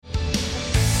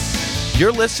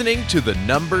You're listening to the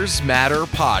Numbers Matter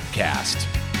podcast,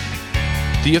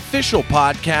 the official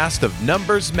podcast of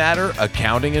Numbers Matter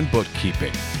Accounting and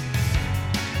Bookkeeping.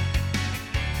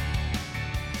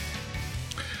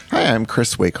 Hi, I'm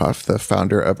Chris Wakehoff, the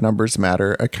founder of Numbers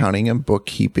Matter Accounting and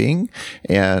Bookkeeping,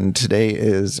 and today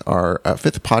is our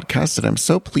fifth podcast, and I'm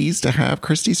so pleased to have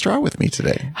Christy Straw with me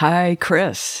today. Hi,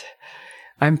 Chris.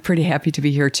 I'm pretty happy to be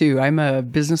here too. I'm a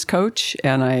business coach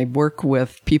and I work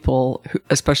with people,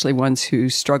 especially ones who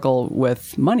struggle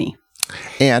with money.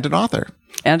 And an author.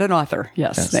 And an author.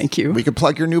 Yes. Thank you. We can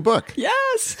plug your new book.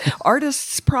 Yes.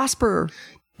 Artists Prosper.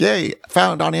 Yay.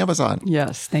 Found on Amazon.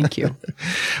 Yes. Thank you.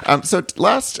 So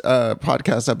last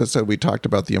podcast episode, we talked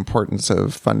about the importance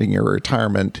of funding your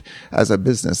retirement as a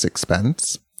business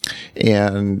expense.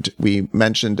 And we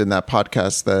mentioned in that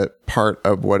podcast that part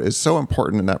of what is so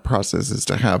important in that process is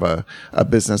to have a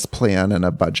business plan and a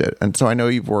budget. And so I know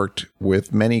you've worked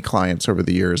with many clients over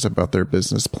the years about their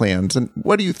business plans. And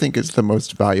what do you think is the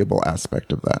most valuable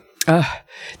aspect of that?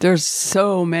 There's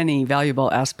so many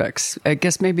valuable aspects. I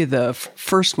guess maybe the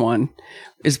first one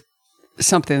is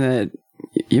something that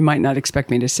you might not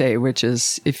expect me to say, which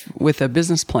is if with a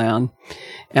business plan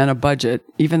and a budget,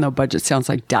 even though budget sounds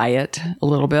like diet a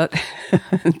little bit,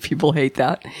 people hate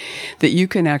that you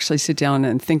can actually sit down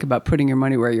and think about putting your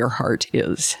money where your heart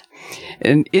is.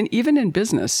 And even in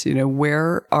business,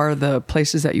 where are the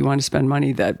places that you want to spend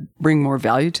money that bring more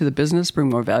value to the business, bring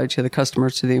more value to the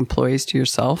customers, to the employees, to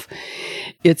yourself?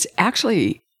 It's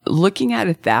actually looking at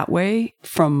it that way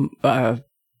from a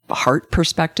heart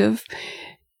perspective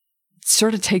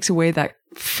sort of takes away that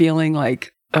feeling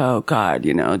like, oh God,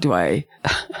 do I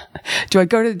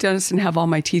go to the dentist and have all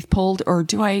my teeth pulled, or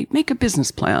do I make a business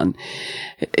plan?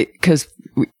 Because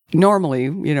normally,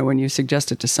 when you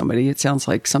suggest it to somebody, it sounds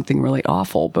like something really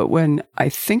awful. But when I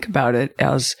think about it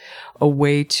as a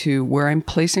way to where I'm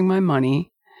placing my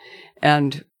money,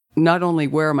 and not only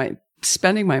where am I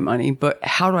spending my money, but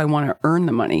how do I want to earn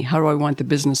the money? How do I want the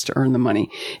business to earn the money?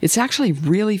 It's actually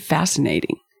really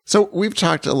fascinating. So we've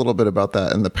talked a little bit about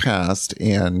that in the past.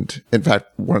 And in fact,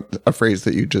 a phrase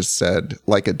that you just said,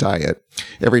 like a diet.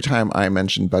 Every time I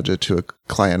mention budget to a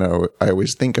client, I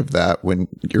always think of that when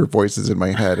your voice is in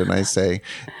my head. And I say,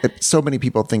 so many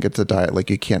people think it's a diet, like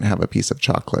you can't have a piece of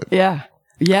chocolate. Yeah.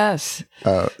 Yes.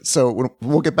 So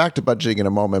we'll get back to budgeting in a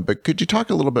moment, but could you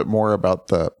talk a little bit more about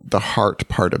the heart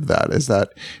part of that? Is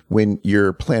that when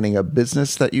you're planning a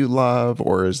business that you love,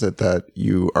 or is it that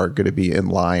you are going to be in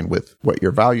line with what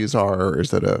your values are, or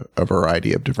is it a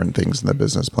variety of different things in the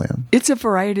business plan? It's a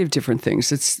variety of different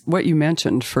things. It's what you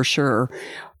mentioned for sure.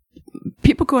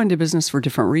 People go into business for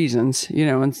different reasons,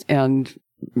 and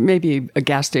maybe a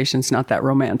gas station's not that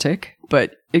romantic,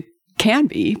 but it can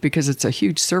be because it's a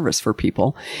huge service for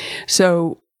people.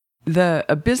 So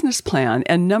a business plan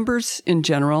and numbers in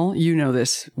general,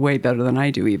 this way better than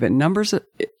I do even. Numbers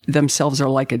themselves are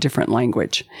like a different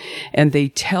language, and they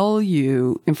tell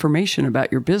you information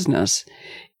about your business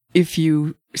if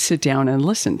you sit down and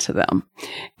listen to them.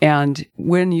 And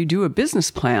when you do a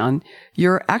business plan,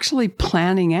 you're actually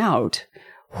planning out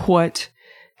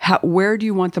where do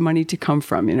you want the money to come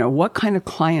from? What kind of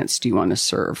clients do you want to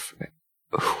serve?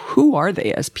 Who are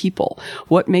they as people?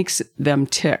 What makes them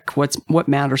tick? What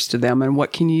matters to them, and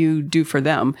what can you do for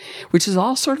them? Which is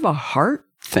all sort of a heart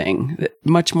thing,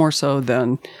 much more so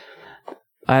than,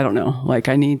 I don't know, like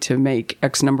I need to make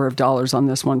X number of dollars on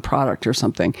this one product or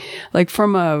something. Like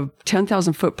from a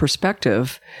 10,000 foot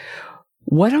perspective,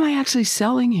 what am I actually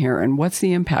selling here, and what's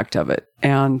the impact of it?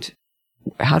 And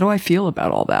how do I feel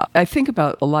about all that? I think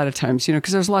about a lot of times,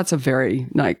 because there's lots of very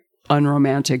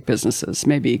unromantic businesses.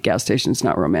 Maybe a gas station's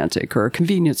not romantic, or a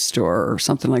convenience store or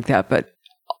something like that. But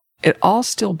it all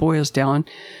still boils down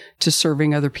to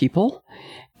serving other people.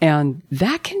 And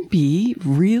that can be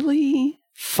really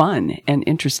fun and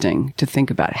interesting to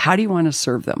think about. How do you want to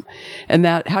serve them? And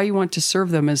that how you want to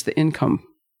serve them is the income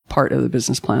part of the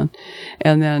business plan.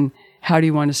 And then how do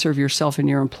you want to serve yourself and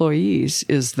your employees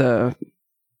is the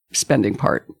spending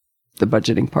part, the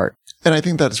budgeting part. And I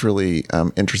think that's really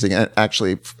interesting. And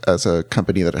actually, as a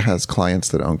company that has clients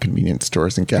that own convenience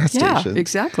stores and gas stations. Yeah,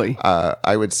 exactly.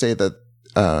 I would say that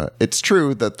it's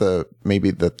true that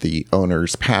the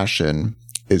owner's passion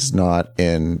is not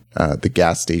in the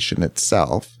gas station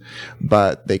itself,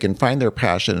 but they can find their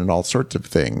passion in all sorts of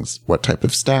things. What type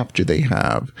of staff do they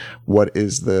have? What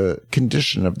is the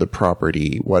condition of the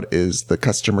property? What is the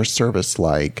customer service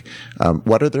like?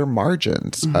 What are their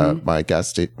margins? My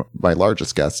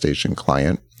largest gas station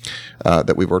client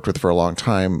that we've worked with for a long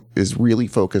time is really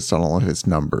focused on all of his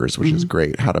numbers, which is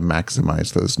great, how to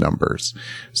maximize those numbers.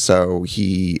 So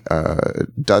he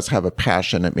does have a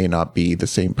passion. It may not be the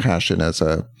same passion as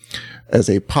a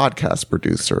podcast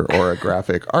producer or a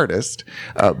graphic artist,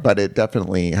 but it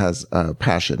definitely has a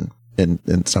passion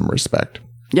in some respect.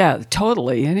 Yeah,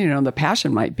 totally. And, the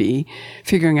passion might be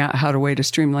figuring out how to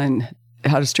streamline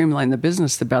the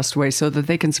business the best way so that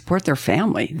they can support their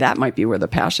family. That might be where the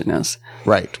passion is.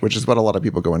 Right, which is what a lot of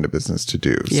people go into business to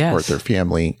do. Support their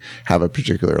family, have a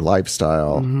particular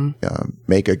lifestyle,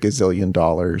 make a gazillion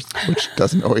dollars, which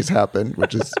doesn't always happen,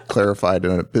 which is clarified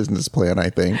in a business plan, I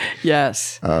think.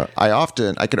 Yes.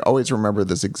 I could always remember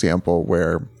this example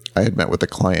where I had met with a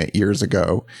client years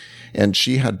ago, and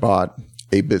she had bought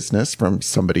a business from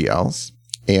somebody else.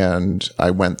 And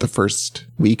I went the first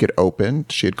week it opened.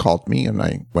 She had called me and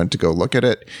I went to go look at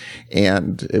it.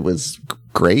 And it was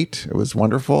great. It was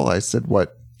wonderful. I said,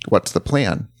 what's the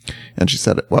plan? And she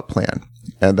said, what plan?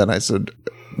 And then I said,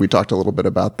 we talked a little bit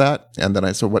about that. And then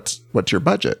I said, what's your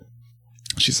budget?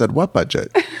 She said, what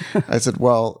budget? I said,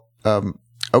 well,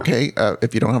 okay,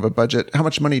 if you don't have a budget, how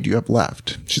much money do you have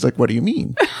left? She's like, what do you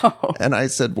mean? Oh. And I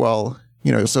said, well,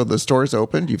 so the store's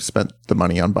opened, you've spent the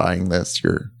money on buying this,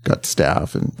 you've got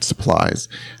staff and supplies.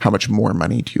 How much more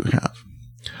money do you have?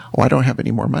 Oh, I don't have any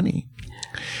more money.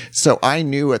 So I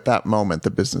knew at that moment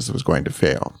the business was going to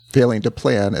fail. Failing to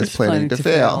plan is planning to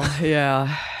fail.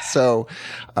 Yeah. So,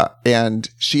 and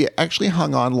she actually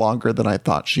hung on longer than I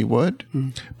thought she would,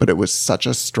 but it was such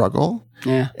a struggle.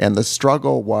 Yeah. And the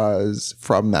struggle was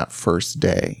from that first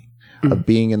day. Of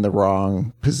being in the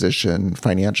wrong position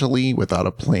financially, without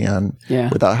a plan,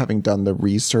 without having done the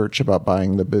research about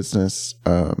buying the business,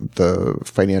 the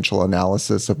financial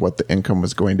analysis of what the income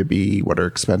was going to be, what our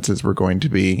expenses were going to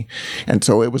be. And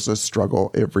so it was a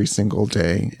struggle every single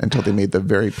day until they made the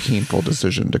very painful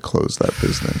decision to close that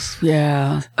business.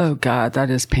 Yeah. Oh, God,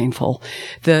 that is painful.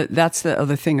 That's the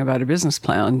other thing about a business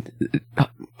plan.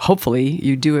 Hopefully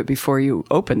you do it before you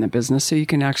open the business so you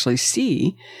can actually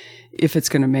see if it's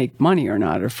going to make money or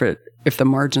not, or if the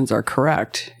margins are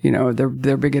correct.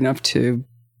 They're big enough to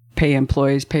pay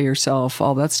employees, pay yourself,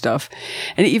 all that stuff.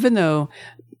 And even though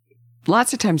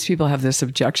lots of times people have this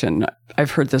objection,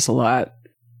 I've heard this a lot,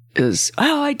 is,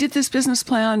 oh, I did this business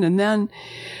plan, and then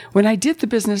when I did the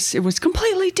business, it was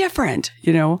completely different.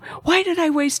 Why did I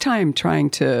waste time trying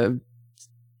to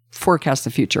forecast the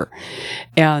future?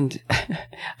 And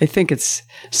I think it's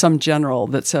some general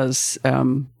that says,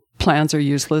 plans are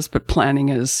useless, but planning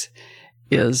is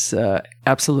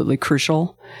absolutely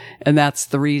crucial. And that's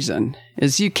the reason,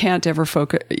 is you can't ever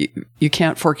you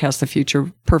can't forecast the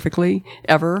future perfectly,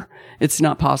 ever. It's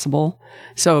not possible.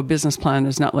 So a business plan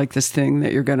is not like this thing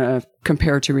that you're going to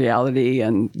compare to reality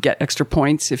and get extra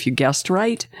points if you guessed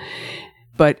right.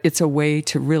 But it's a way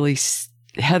to really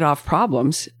head off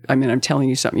problems. I mean, I'm telling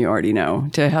you something you already know,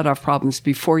 to head off problems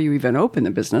before you even open the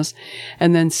business,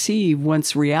 and then see,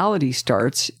 once reality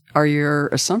starts, are your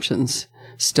assumptions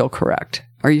still correct?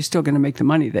 Are you still going to make the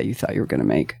money that you thought you were going to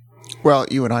make? Well,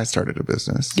 you and I started a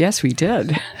business. Yes, we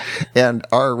did. And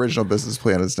our original business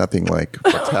plan is nothing like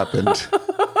what's happened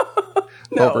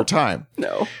over time.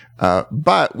 No.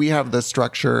 But we have the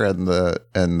structure and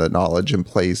the knowledge in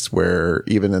place where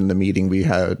even in the meeting we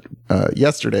had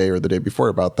yesterday or the day before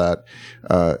about that,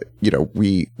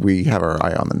 we have our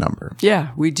eye on the number.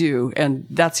 Yeah, we do. And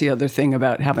that's the other thing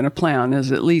about having a plan,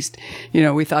 is at least,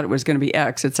 we thought it was going to be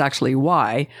X, it's actually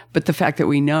Y. But the fact that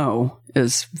we know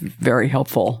is very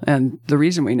helpful. And the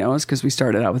reason we know is because we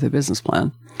started out with a business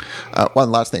plan.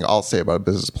 One last thing I'll say about a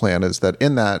business plan is that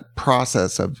in that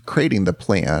process of creating the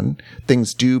plan,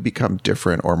 things do become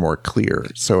different or more clear.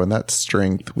 So in that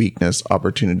strength, weakness,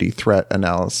 opportunity, threat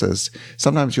analysis,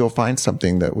 sometimes you'll find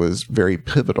something that was very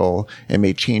pivotal and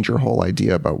may change your whole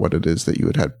idea about what it is that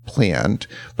you had planned.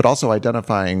 But also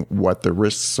identifying what the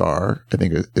risks are, I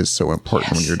think, is so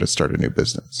important when you're to start a new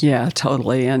business. Yeah,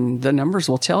 totally. And the numbers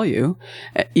will tell you,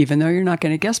 even though you're not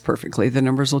going to guess perfectly, the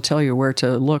numbers will tell you where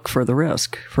to look for the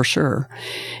risk, for sure.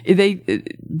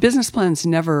 Business plans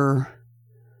never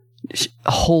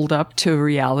hold up to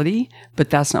reality, but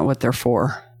that's not what they're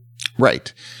for.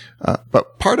 Right.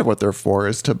 But part of what they're for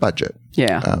is to budget.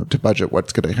 Yeah. To budget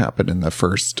what's going to happen in the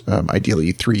first,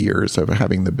 ideally 3 years of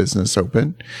having the business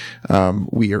open.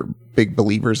 We are big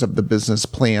believers of the business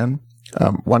plan.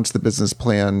 Once the business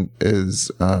plan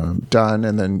is done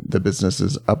and then the business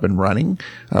is up and running,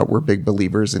 we're big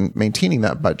believers in maintaining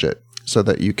that budget so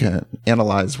that you can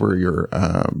analyze where your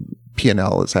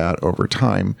P&L is at over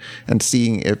time and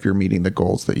seeing if you're meeting the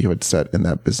goals that you had set in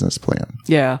that business plan.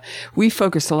 Yeah. We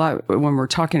focus a lot when we're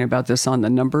talking about this on the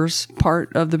numbers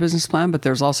part of the business plan, but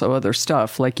there's also other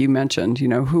stuff like you mentioned,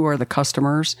 who are the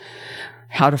customers,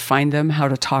 how to find them, how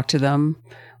to talk to them,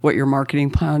 what your marketing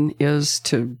plan is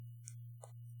to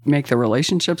make the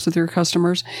relationships with your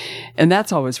customers. And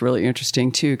that's always really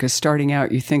interesting too, because starting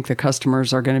out, you think the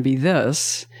customers are going to be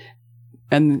this,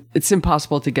 and it's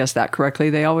impossible to guess that correctly.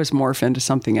 They always morph into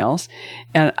something else.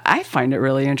 And I find it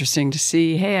really interesting to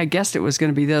see, hey, I guessed it was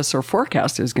going to be this or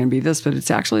forecast it was going to be this, but it's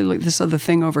actually like this other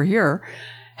thing over here.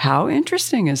 How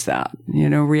interesting is that?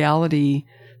 Reality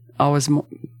always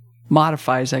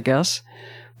modifies, I guess,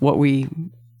 what we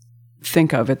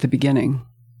think of at the beginning.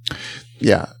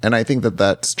 Yeah. And I think that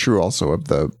that's true also of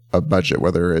a budget,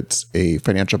 whether it's a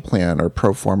financial plan or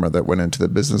pro forma that went into the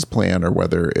business plan, or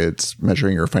whether it's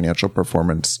measuring your financial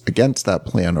performance against that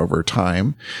plan over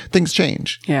time. Things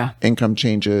change. Yeah. Income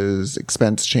changes,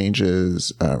 expense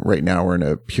changes. Right now we're in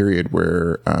a period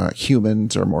where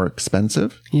humans are more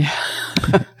expensive. Yeah.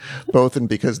 Both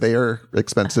because their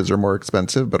expenses are more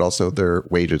expensive, but also their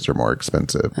wages are more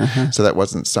expensive. So that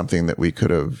wasn't something that we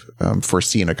could have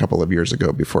foreseen a couple of years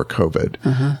ago before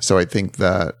COVID. So I think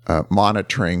that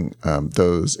monitoring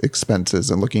those expenses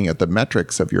and looking at the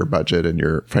metrics of your budget and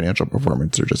your financial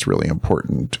performance are just really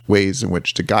important ways in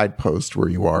which to guidepost where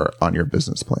you are on your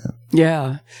business plan.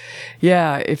 Yeah.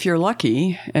 Yeah. If you're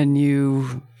lucky and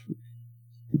you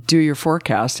do your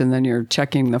forecast and then you're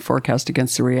checking the forecast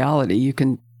against the reality, you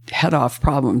can head off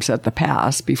problems at the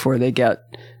pass before they get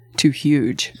too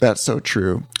huge. That's so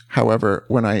true. However,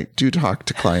 when I do talk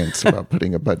to clients about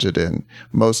putting a budget in,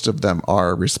 most of them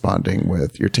are responding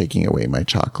with, "You're taking away my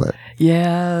chocolate."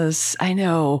 Yes, I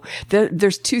know.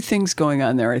 There's two things going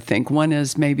on there, I think. One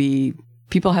is maybe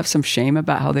people have some shame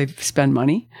about how they spend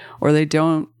money, or they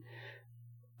don't,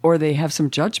 or they have some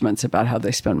judgments about how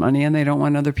they spend money and they don't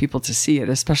want other people to see it,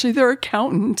 especially their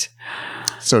accountant.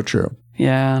 So true.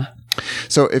 Yeah.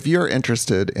 So if you're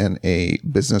interested in a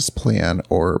business plan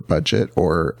or budget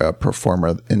or a pro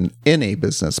forma in a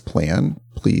business plan,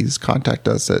 please contact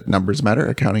us at Numbers Matter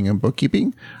Accounting and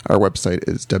Bookkeeping. Our website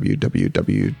is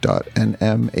www.nmaab.com.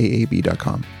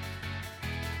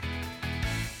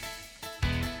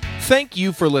 Thank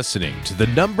you for listening to the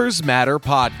Numbers Matter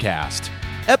podcast.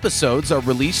 Episodes are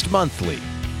released monthly.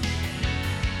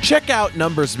 Check out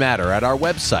Numbers Matter at our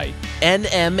website,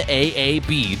 nmaab.com.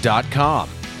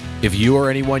 If you or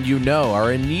anyone you know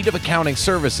are in need of accounting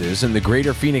services in the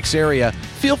greater Phoenix area,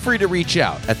 feel free to reach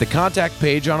out at the contact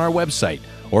page on our website,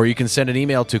 or you can send an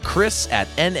email to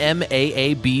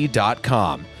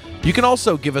chris@nmaab.com. You can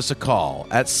also give us a call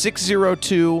at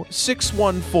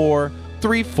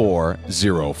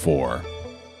 602-614-3404.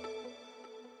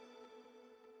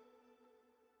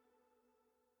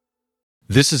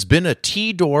 This has been a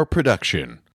T-Door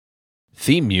production.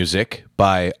 Theme music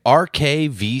by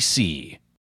RKVC.